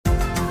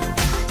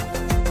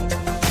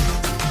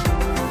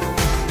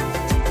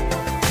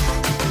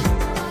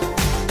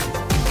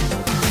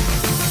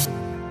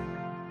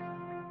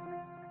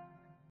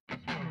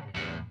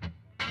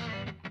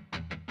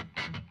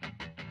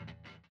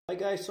Hi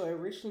guys, so I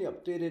recently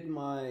updated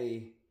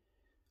my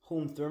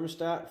home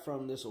thermostat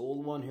from this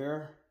old one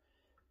here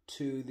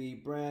to the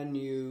brand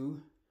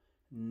new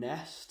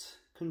Nest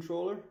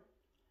controller,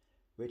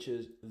 which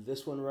is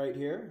this one right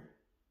here,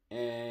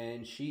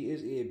 and she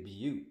is a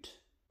beaut.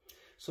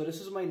 So this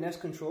is my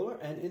Nest controller,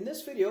 and in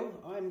this video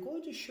I'm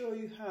going to show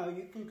you how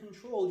you can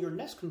control your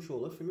Nest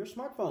controller from your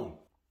smartphone.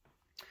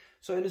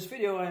 So in this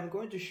video I'm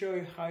going to show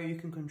you how you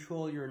can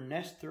control your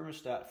Nest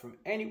thermostat from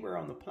anywhere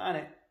on the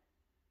planet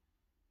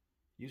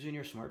using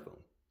your smartphone.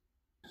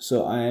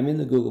 So I am in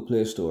the Google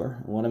Play Store,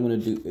 and what I'm going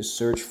to do is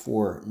search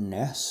for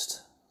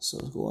Nest. So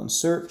let's go on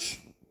search.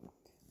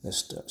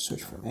 Let's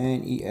search for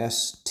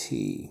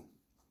N-E-S-T.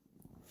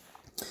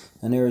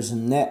 And there's a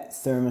NET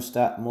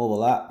Thermostat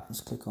mobile app.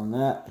 Let's click on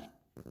that.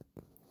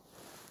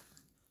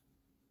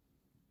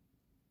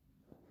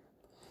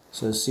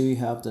 So see, we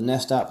have the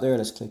Nest app there.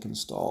 Let's click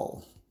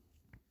install.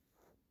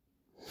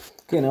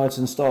 Okay, now it's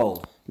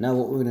installed. Now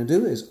what we're going to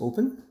do is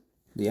open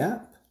the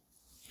app.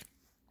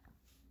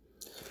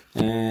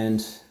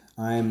 And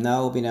I am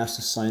now being asked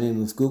to sign in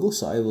with Google,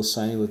 so I will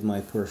sign in with my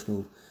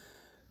personal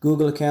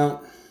Google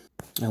account.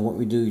 And what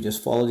we do, you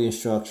just follow the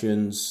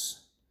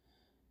instructions.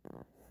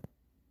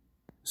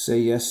 Say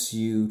yes,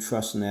 you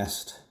trust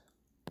Nest.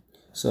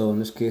 So in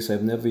this case,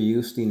 I've never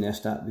used the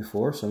Nest app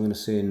before, so I'm going to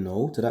say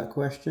no to that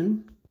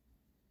question.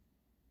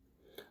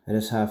 I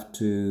just have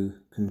to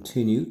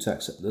continue to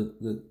accept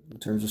the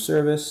terms of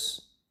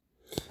service.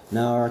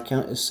 Now our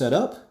account is set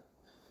up.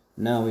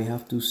 Now we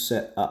have to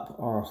set up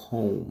our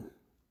home.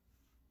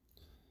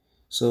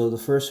 So the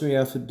first thing we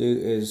have to do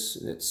is,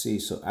 let's see,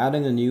 so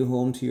adding a new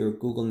home to your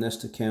Google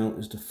Nest account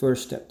is the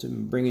first step to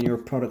bringing your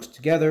products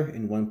together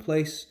in one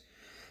place.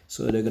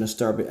 So they're going to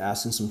start by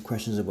asking some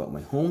questions about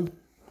my home.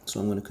 So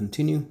I'm going to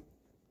continue.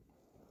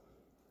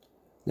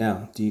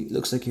 Now, it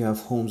looks like you have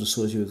homes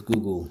associated with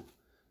Google.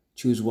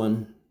 Choose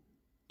one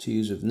to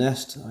use with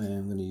Nest. I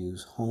am going to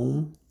use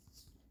home.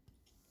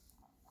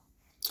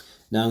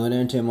 Now I'm going to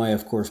enter my,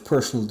 of course,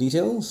 personal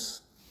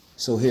details.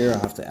 So here I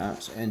have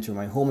to enter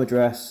my home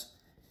address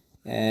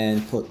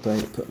and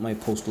put my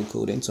postal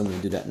code in. So I'm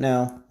going to do that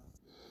now.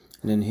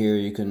 And then here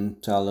you can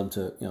tell them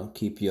to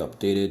keep you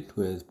updated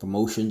with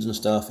promotions and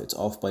stuff. It's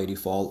off by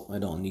default. I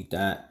don't need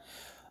that.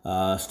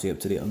 Stay up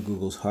to date on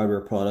Google's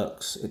hardware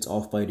products. It's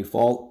off by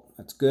default.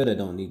 That's good. I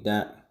don't need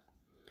that.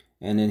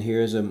 And then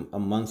here's a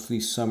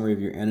monthly summary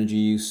of your energy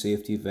use,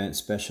 safety events,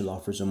 special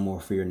offers, and more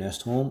for your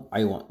Nest home.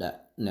 I want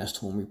that Nest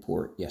home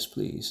report. Yes,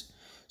 please.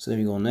 So then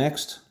we go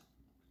next.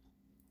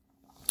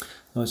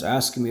 Now it's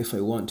asking me if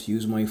I want to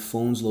use my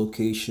phone's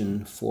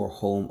location for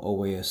home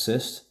OA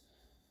assist.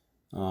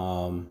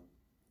 And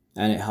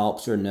it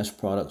helps your Nest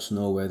products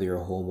know whether you're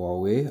home or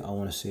away. I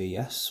want to say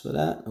yes for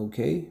that.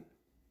 Okay.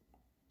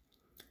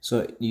 So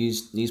it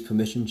needs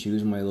permission to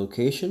use my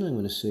location. I'm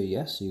going to say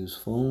yes, use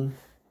phone.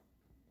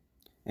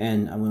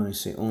 And I'm going to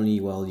say only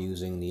while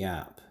using the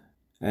app.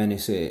 And they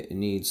say it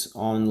needs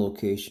on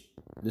location.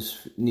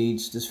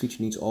 This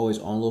feature needs always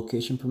on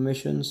location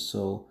permissions.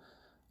 So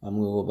I'm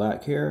going to go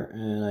back here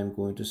and I'm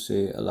going to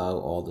say allow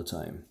all the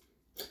time.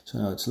 So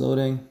now it's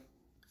loading.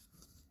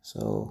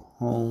 So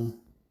home.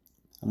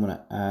 I'm going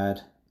to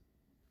add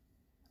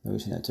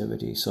noticing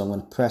activity. So I'm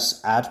going to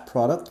press add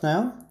product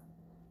now.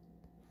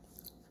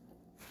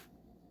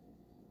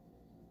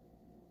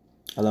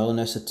 Allow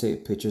Nest to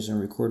take pictures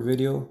and record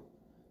video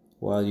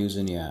while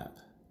using the app.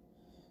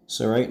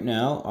 So right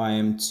now I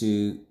am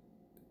to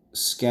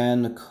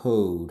scan the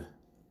code.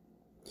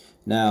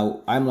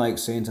 Now I'm like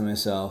saying to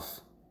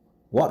myself,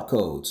 what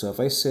code? So if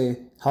I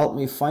say help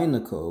me find the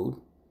code,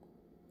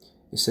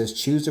 it says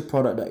choose the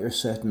product that you're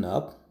setting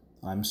up.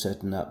 I'm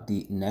setting up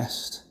the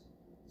Nest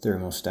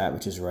Thermostat,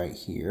 which is right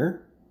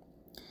here.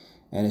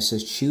 And it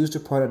says choose the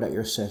product that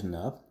you're setting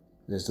up.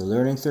 There's the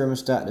Learning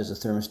Thermostat, there's the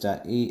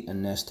Thermostat E,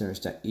 and Nest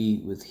Thermostat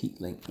E with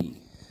HeatLink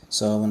E.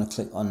 So I'm going to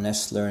click on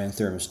Nest Learning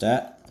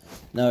Thermostat.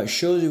 Now it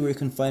shows you where you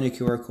can find a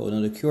QR code.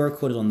 Now the QR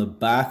code is on the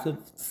back of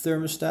the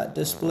thermostat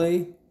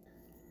display.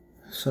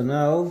 So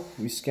now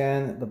we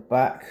scan the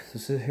back.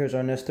 Here's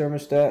our Nest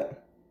Thermostat.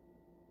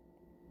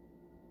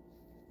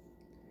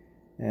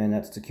 And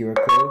that's the QR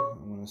code.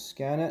 I'm going to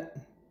scan it.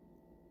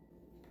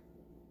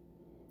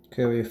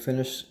 Okay, we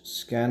finished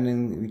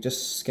scanning. We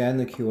just scanned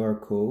the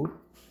QR code.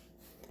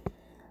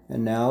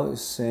 And now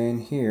it's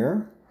saying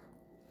here,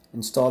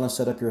 install and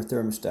set up your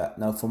thermostat.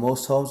 Now for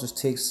most homes this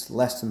takes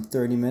less than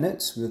 30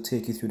 minutes. We'll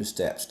take you through the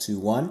steps. 2,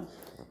 1,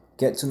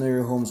 get to know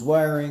your home's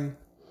wiring.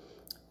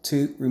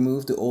 2,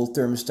 remove the old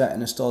thermostat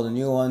and install the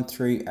new one.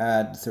 3,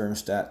 add the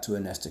thermostat to a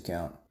Nest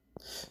account.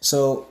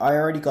 So I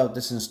already got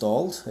this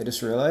installed, I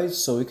just realized,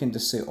 so we can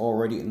just say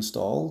already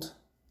installed.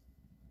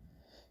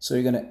 So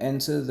you're going to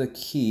enter the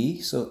key.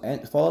 So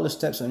follow the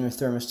steps on your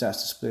thermostat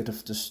display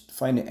to just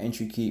find the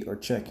entry key or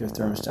check your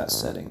thermostat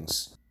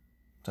settings.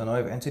 So now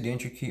I've entered the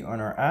entry key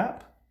on our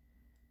app.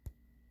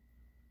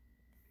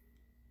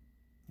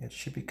 It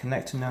should be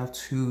connected now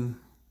to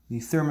the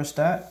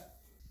thermostat.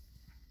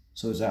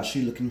 So it's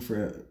actually looking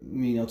for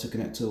me now to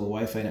connect to a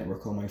Wi-Fi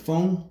network on my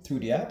phone through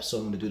the app. So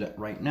I'm going to do that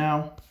right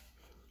now.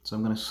 So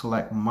I'm going to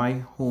select my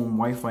home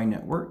Wi-Fi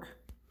network.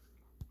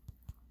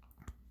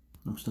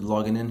 I'm just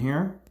logging in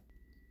here.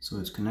 So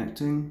it's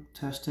connecting,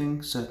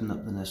 testing, setting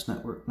up the Nest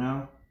network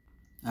now.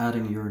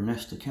 Adding your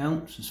Nest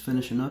account, just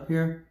finishing up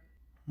here.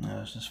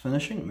 Now it's just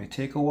finishing, it may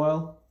take a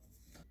while.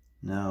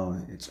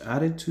 Now it's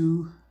added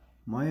to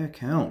my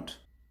account.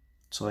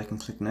 So I can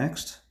click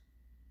next.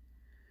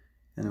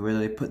 And where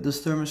did I put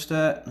this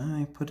thermostat?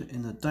 I put it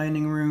in the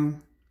dining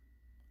room.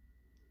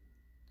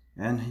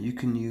 And you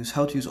can use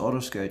how to use auto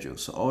schedule.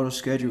 So auto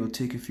schedule will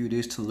take a few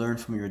days to learn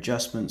from your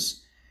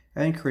adjustments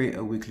and create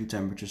a weekly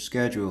temperature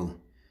schedule.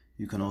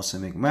 You can also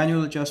make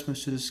manual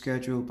adjustments to the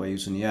schedule by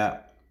using the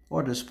app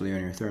or display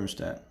on your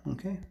thermostat.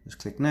 Okay, let's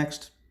click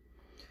next.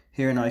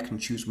 Here now I can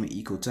choose my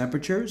eco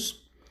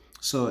temperatures.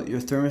 So your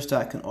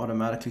thermostat can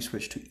automatically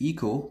switch to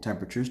eco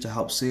temperatures to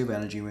help save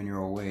energy when you're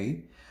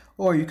away,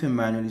 or you can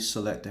manually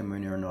select them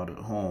when you're not at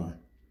home.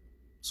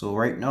 So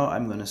right now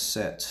I'm going to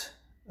set,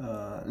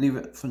 leave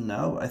it for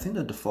now. I think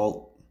the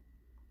default,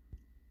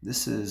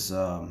 this is,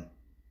 I'm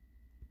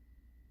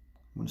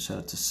going to set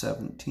it to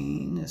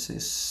 17. It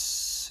says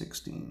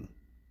 16.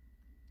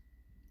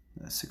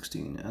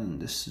 16, and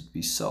this should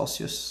be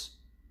Celsius.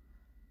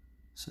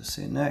 So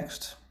say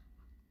next.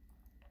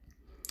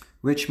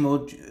 Which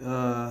mode,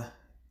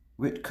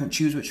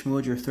 choose which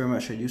mode your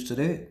thermostat should use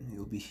today. It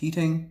will be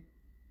heating.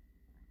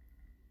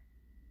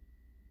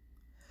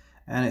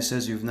 And it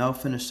says you've now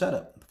finished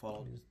setup.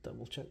 Just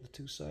double check the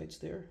two sides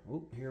there.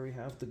 Oh, here we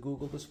have the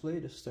Google display.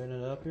 Just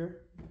starting it up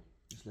here.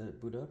 Just let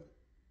it boot up.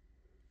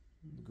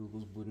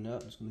 Google's booting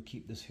up. I'm just going to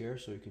keep this here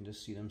so you can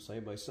just see them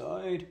side by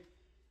side.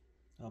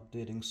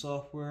 Updating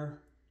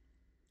software.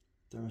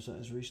 Thermostat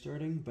is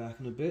restarting. Back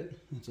in a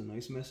bit. It's a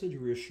nice message,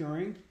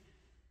 reassuring.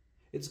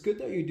 It's good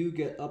that you do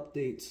get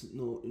updates,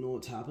 know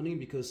what's happening,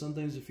 because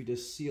sometimes if you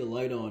just see a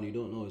light on, you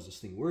don't know, is this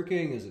thing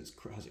working? Has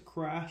it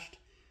crashed?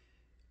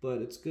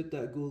 But it's good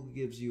that Google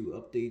gives you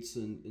updates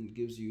and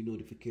gives you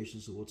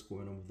notifications of what's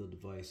going on with the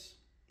device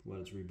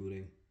while it's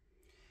rebooting.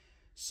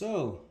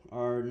 So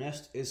our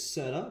Nest is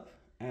set up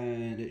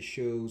and it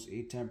shows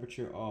a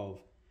temperature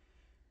of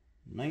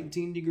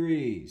 19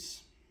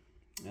 degrees.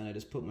 And I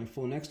just put my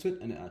phone next to it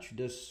and it actually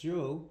does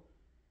show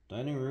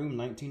dining room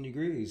 19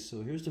 degrees.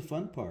 So here's the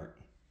fun part.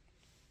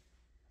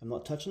 I'm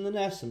not touching the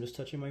Nest, I'm just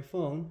touching my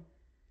phone.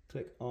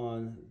 Click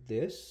on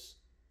this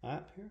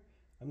app here.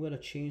 I'm going to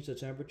change the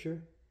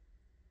temperature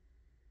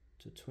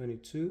to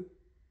 22.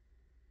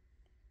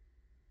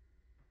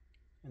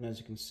 And as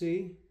you can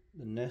see,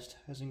 the Nest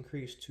has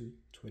increased to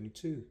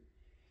 22.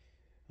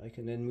 I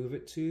can then move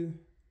it to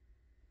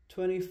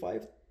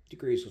 25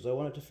 degrees because I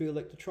want it to feel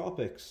like the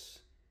tropics.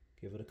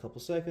 Give it a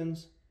couple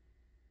seconds.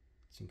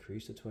 It's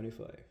increased to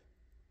 25.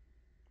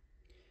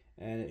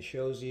 And it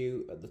shows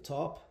you at the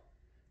top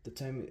the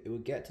time it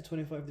would get to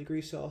 25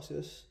 degrees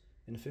Celsius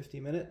in 50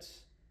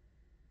 minutes.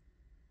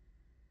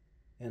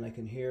 And I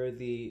can hear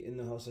in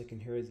the house I can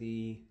hear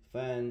the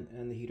fan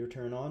and the heater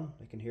turn on.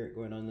 I can hear it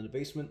going on in the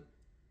basement.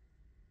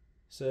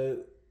 So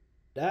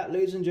that,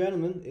 ladies and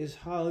gentlemen, is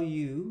how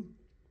you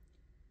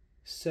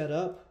set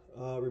up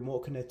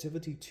remote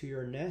connectivity to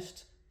your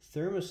Nest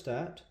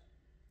thermostat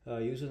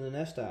using the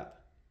Nest app.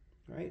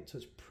 Right, so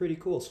it's pretty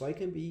cool. So I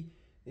can be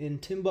in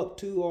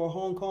Timbuktu or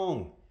Hong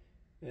Kong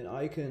and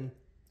I can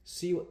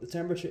see what the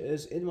temperature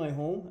is in my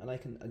home and I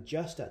can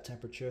adjust that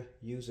temperature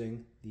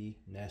using the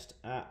Nest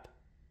app.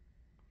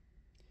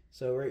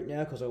 So right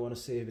now, because I want to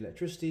save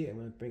electricity, I'm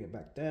going to bring it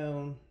back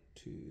down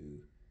to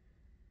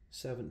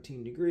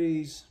 17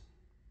 degrees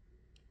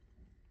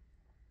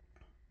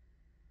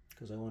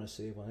because I want to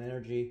save on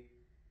energy.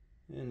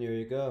 And there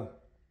you go.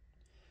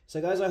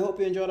 So guys, I hope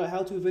you enjoyed that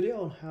how-to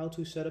video on how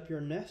to set up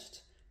your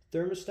Nest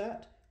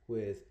thermostat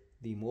with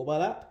the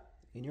mobile app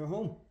in your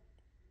home.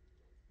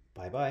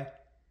 Bye-bye.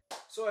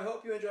 So I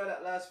hope you enjoyed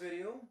that last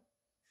video.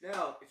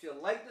 Now, if you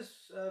liked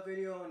this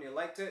video and you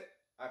liked it,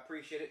 I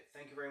appreciate it.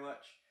 Thank you very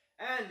much.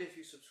 And if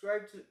you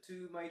subscribe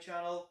to my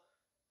channel,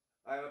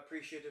 I'm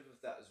appreciative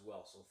of that as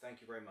well. So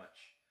thank you very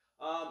much.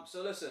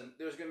 So listen,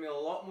 there's going to be a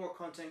lot more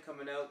content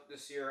coming out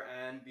this year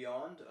and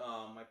beyond.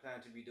 I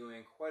plan to be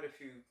doing quite a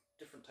few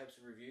different types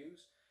of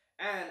reviews.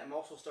 And I'm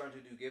also starting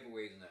to do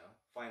giveaways now,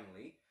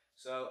 finally.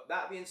 So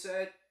that being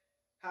said,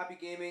 happy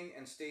gaming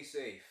and stay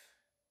safe.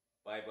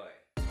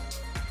 Bye-bye.